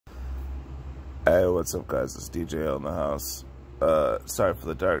Hey, what's up, guys? It's DJ in the house. Sorry for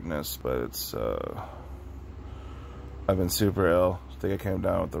the darkness, but it's, I've been super ill. I think I came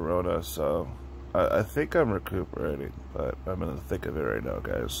down with the Rona, so I think I'm recuperating, but I'm in the thick of it right now,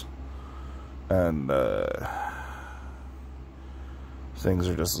 guys. And, things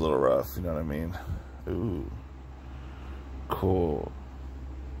are just a little rough, you know what I mean? Ooh. Cool.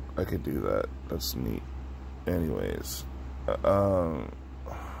 I could do that. That's neat. Anyways,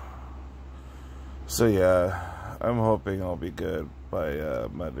 so yeah, I'm hoping I'll be good by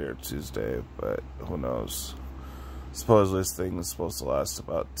Monday or Tuesday, but who knows. Supposedly this thing is supposed to last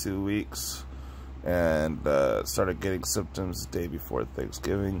about 2 weeks, and started getting symptoms the day before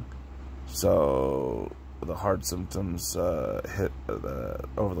Thanksgiving. So the hard symptoms hit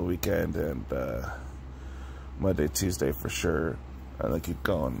over the weekend, and Monday, Tuesday for sure, and they keep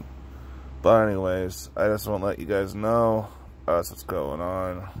going. But anyways, I just want to let you guys know that's what's going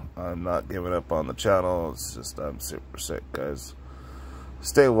on. I'm not giving up on the channel. It's just I'm super sick, guys.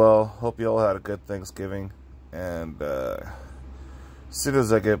 Stay well. Hope you all had a good Thanksgiving. And as soon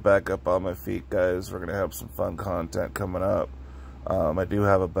as I get back up on my feet, guys, we're going to have some fun content coming up. I do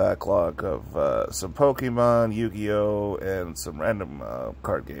have a backlog of some Pokemon, Yu-Gi-Oh, and some random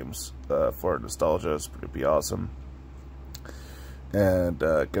card games for nostalgia. It's going to be awesome. And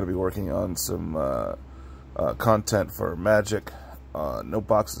going to be working on some content for Magic. No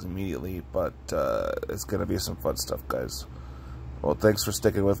boxes immediately, but it's going to be some fun stuff, guys. Well, thanks for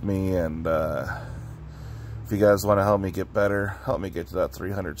sticking with me, and if you guys want to help me get better, help me get to that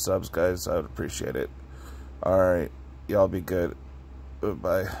 300 subs, guys, I would appreciate it. Alright, y'all be good.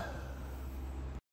 Bye.